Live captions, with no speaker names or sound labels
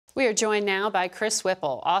We are joined now by Chris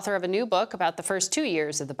Whipple, author of a new book about the first 2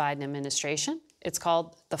 years of the Biden administration. It's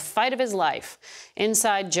called The Fight of His Life,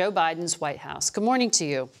 Inside Joe Biden's White House. Good morning to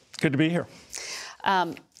you. Good to be here.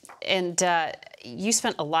 You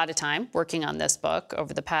spent a lot of time working on this book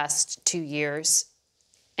over the past 2 years,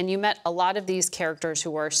 and you met a lot of these characters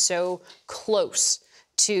who are so close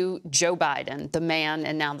to Joe Biden, the man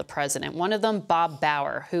and now the president. One of them, Bob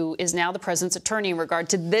Bauer, who is now the president's attorney in regard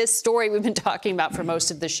to this story we've been talking about for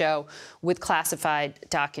most of the show with classified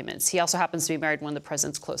documents. He also happens to be married to one of the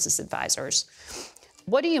president's closest advisors.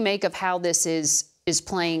 What do you make of how this is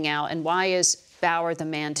playing out, and why is Bauer the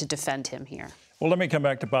man to defend him here? Well, let me come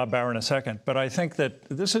back to Bob Bauer in a second, but I think that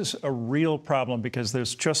this is a real problem because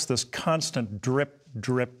there's just this constant drip,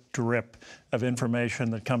 drip, drip of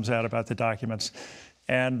information that comes out about the documents.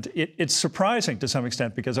 And it's surprising to some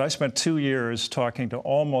extent because I spent 2 years talking to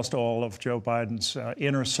almost all of Joe Biden's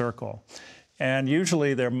inner circle. And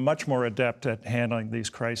usually they're much more adept at handling these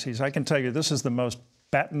crises. I can tell you this is the most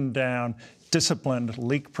battened down, disciplined,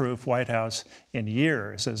 leak-proof White House in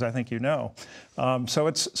years, as I think you know. So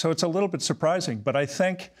it's a little bit surprising. But I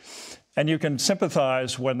think, and you can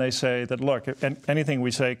sympathize when they say that, look, anything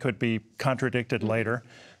we say could be contradicted later.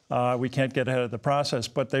 We can't get ahead of the process,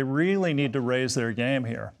 but they really need to raise their game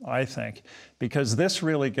here, I think, because this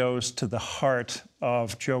really goes to the heart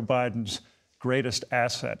of Joe Biden's greatest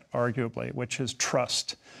asset, arguably, which is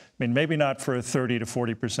trust. I mean, maybe not for 30 to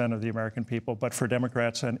 40% of the American people, but for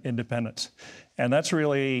Democrats and independents. And that's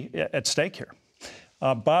really at stake here.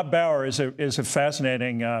 Bob Bauer is a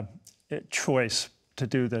fascinating choice to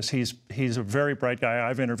do this. He's a very bright guy.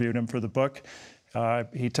 I've interviewed him for the book.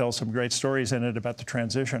 He tells some great stories in it about the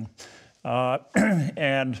transition.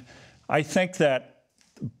 And I think that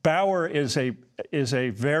Bauer is a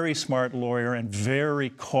very smart lawyer and very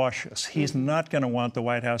cautious. He's not going to want the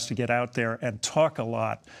White House to get out there and talk a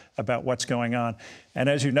lot about what's going on. And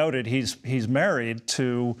as you noted, he's married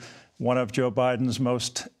to one of Joe Biden's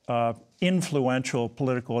most influential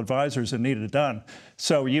political advisors, Anita Dunn.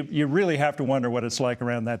 So you really have to wonder what it's like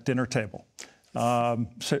around that dinner table.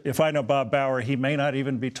 So if I know Bob Bauer, he may not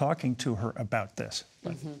even be talking to her about this.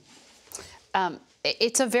 Mm-hmm.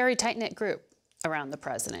 It's a very tight-knit group around the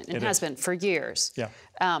president, and has been for years. Yeah.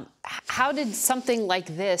 How did something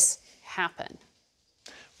like this happen?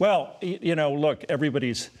 Well, you know, look,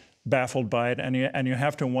 everybody's baffled by it, and you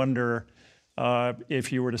have to wonder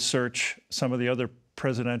if you were to search some of the other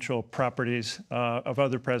presidential properties of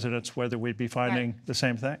other presidents, whether we'd be finding the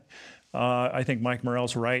same thing. I think Mike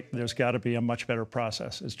Morell's right. There's got to be a much better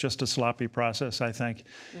process. It's just a sloppy process, I think.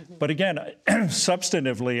 Mm-hmm. But again,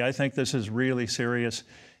 substantively, I think this is really serious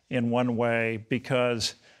in one way,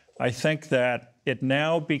 because I think that it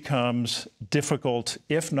now becomes difficult,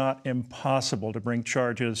 if not impossible, to bring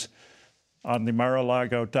charges on the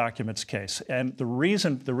Mar-a-Lago documents case. And the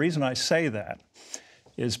reason I say that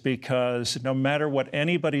is because no matter what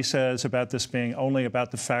anybody says about this being only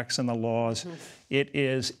about the facts and the laws, it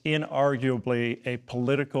is inarguably a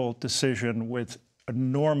political decision with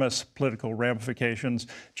enormous political ramifications.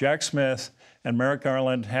 Jack Smith and Merrick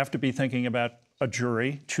Garland have to be thinking about a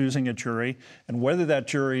jury, choosing a jury, and whether that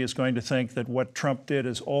jury is going to think that what Trump did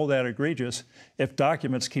is all that egregious if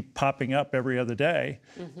documents keep popping up every other day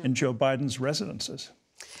in Joe Biden's residences.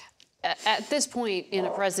 At this point in a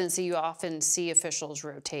presidency, you often see officials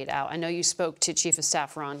rotate out. I know you spoke to Chief of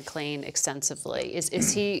Staff Ron Klain extensively.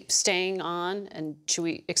 Is he staying on, and should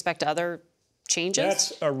we expect other changes?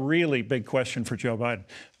 That's a really big question for Joe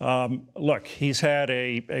Biden. Look, he's had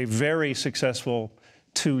a very successful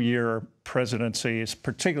 2-year presidency. It's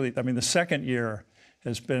particularly, I mean, the second year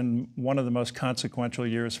has been one of the most consequential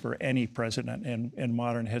years for any president in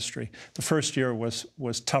modern history. The first year was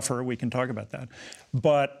tougher. We can talk about that.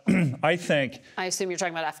 But I assume you're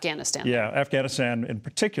talking about Afghanistan. Yeah, Afghanistan in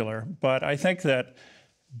particular. But I think that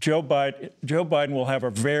Joe Biden will have a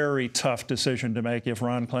very tough decision to make if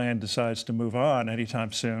Ron Klain decides to move on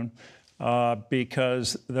anytime soon,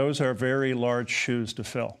 because those are very large shoes to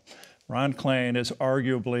fill. Ron Klain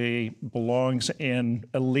arguably belongs in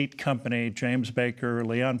elite company, James Baker,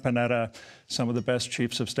 Leon Panetta, some of the best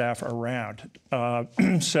chiefs of staff around.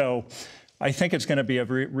 So I think it's going to be a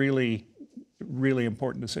really, really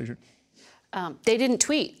important decision. They didn't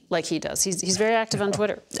tweet like he does. He's very active on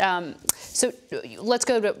Twitter. So let's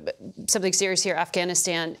go to something serious here,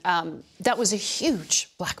 Afghanistan. That was a huge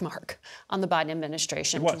black mark on the Biden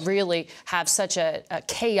administration to really have such a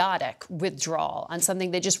chaotic withdrawal on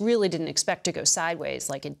something they just really didn't expect to go sideways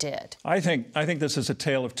like it did. I think this is a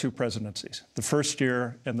tale of two presidencies, the first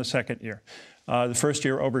year and the second year. The first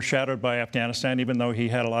year overshadowed by Afghanistan, even though he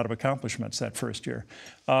had a lot of accomplishments that first year.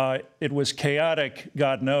 It was chaotic,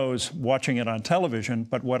 God knows, watching it on television,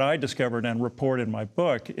 but what I discovered and report in my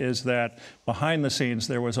book is that behind the scenes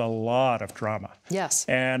there was a lot of drama. Yes.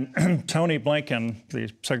 And Tony Blinken, the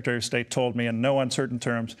Secretary of State, told me in no uncertain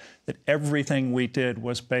terms that everything we did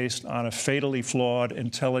was based on a fatally flawed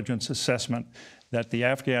intelligence assessment that the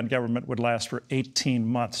Afghan government would last for 18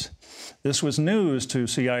 months. This was news to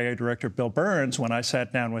CIA Director Bill Burns when I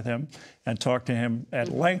sat down with him and talked to him at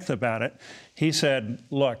length about it. He said,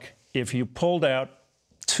 look, if you pulled out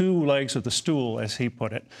two legs of the stool, as he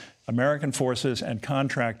put it, American forces and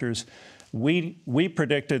contractors, we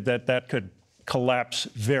predicted that that could collapse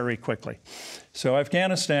very quickly. So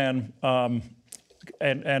Afghanistan,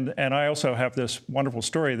 and I also have this wonderful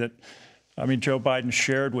story that Joe Biden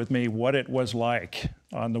shared with me what it was like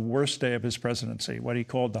on the worst day of his presidency, what he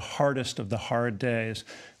called the hardest of the hard days,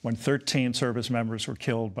 when 13 service members were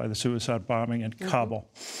killed by the suicide bombing in Kabul.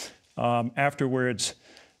 Afterwards,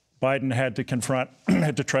 Biden had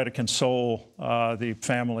to try to console the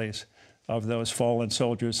families of those fallen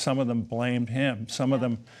soldiers. Some of them blamed him. Some of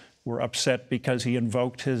them were upset because he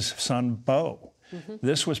invoked his son, Beau.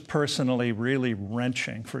 This was personally really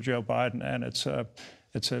wrenching for Joe Biden, and it's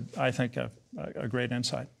I think, a great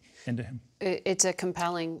insight into him. It's a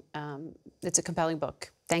compelling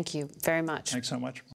book. Thank you very much. Thanks so much.